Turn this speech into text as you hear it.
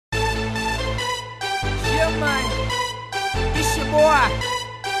man. It's your boy,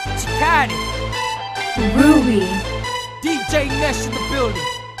 CHIKAADEE. Ruby. DJ NESH in the building.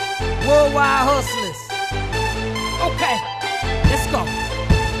 Worldwide hustlers. Okay, let's go.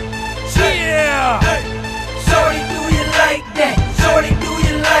 Yeah! Shorty, do you like that? Shorty, do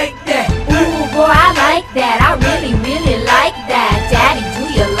you like that? Ooh, boy, I like that. I really, really like that. Daddy, do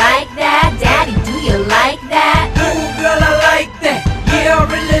you like that? Daddy, do you like that? Ooh, girl, I like that. Yeah, I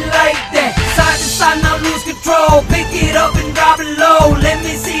really like that. Side to side, now lose control. Pick it up and drop it low. Let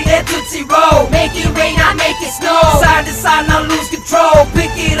me see that Tootsie Roll. Make it rain, I make it snow. Side to side, now lose control.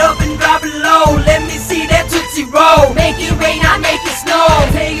 Pick it up and drop it low. Let me see that Tootsie Roll. Make it rain, I make it snow.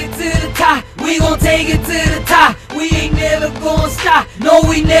 Take it to the top. We gon' take it to the top. We ain't never gon' stop. No,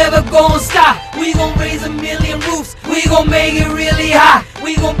 we never gon' stop. We gon' raise 1,000,000 roofs. We gon' make it really hot.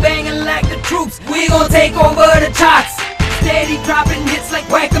 We gon' bang it like the troops. We gon' take over the charts. Steady dropping hits like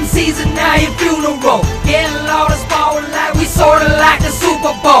Wacom season, now your funeral. Getting loud as power like we sorta like the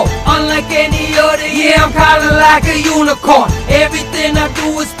Super Bowl. Unlike any other, yeah, I'm kinda like a unicorn. Everything I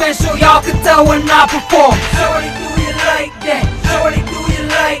do is special, y'all can tell when I perform. Shorty, do you like that? Shorty, do you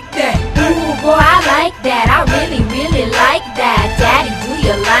like that? Ooh, boy, I like that. I really, really like that. Daddy, do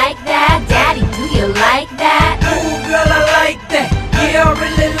you like that? Daddy, do you like that? Ooh, girl, I like that. Yeah, I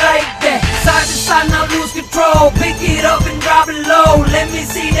really like that. Side to side, now lose control. Pick it up and drop it low. Let me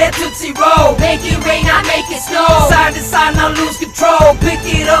see that Tootsie Roll. Make it rain, I make it snow. Side to side, now lose control. Pick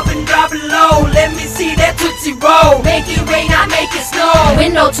it up and drop it low. Let me see that Tootsie Roll. Make it rain, I make it snow.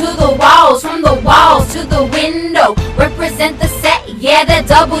 Window to the walls, from the walls to the window. Represent the set, yeah, the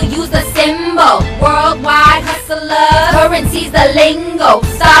W's the symbol. Worldwide hustler, currency's the lingo.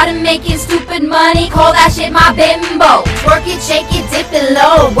 Started making stupid money, call that shit my bimbo. Work it, shake it, dip it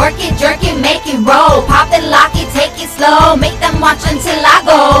low. Work it, jerk it, make it roll. Pop it, lock it, take it slow. Make them watch until I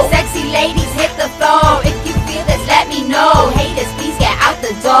go. Sexy ladies hit the floor. If you feel this, let me know. Haters, please get out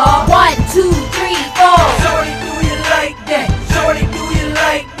the door. 1, 2, 3, 4. Shorty, do you like that? Shorty, do you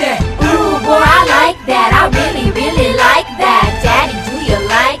like that? Ooh, boy, I like that. I really, really like that. Daddy, do you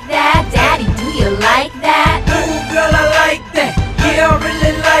like that? Daddy, do you like that? Ooh, girl, I like that. Yeah, I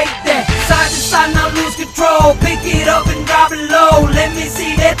really like that. Side to side, now lose control. Pick it up and drop it low. Let me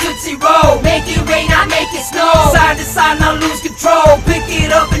see that Tootsie Roll. Make it rain, I make it snow. Side to side, now lose control. Pick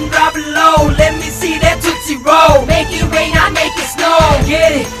it up and drop it low. Let me see that Tootsie Roll. Make it rain, I make it snow.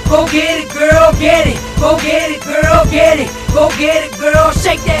 Get it, go get it, girl, get it. Go get it, girl, get it. Go get it, girl,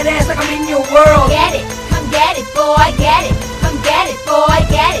 shake that ass like I'm in your world. Get it, come get it, boy, get it. Come get it, boy,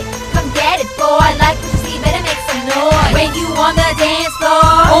 get it. Come get it, boy, like what you see, better make some noise. When you on the dance floor,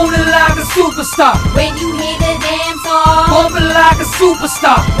 Own it like a superstar. when you hear the damn song, Bump it like a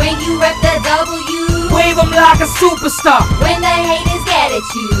superstar. when you rep the W, Wave 'em like a superstar. when the haters get at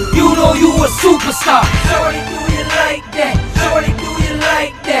you. You know you a superstar. Shorty, do you like that? Shorty, do you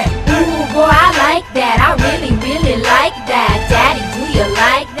like that? Ooh, boy, I like that. I really, really like that. Daddy, do you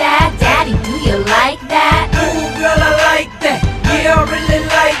like that? Daddy, do you like that? Ooh, girl, I like that. Yeah, I really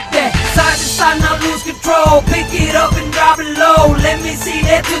like that. Side to side, now lose control. Pick it up and drop it low. Let me see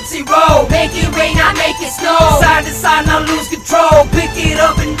that Tootsie Roll. Make it rain, I make it snow. Side to side, now lose control. Pick it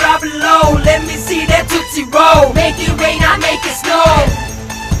up and drop it low. Let me see that Tootsie Roll. Make it rain, I make it snow.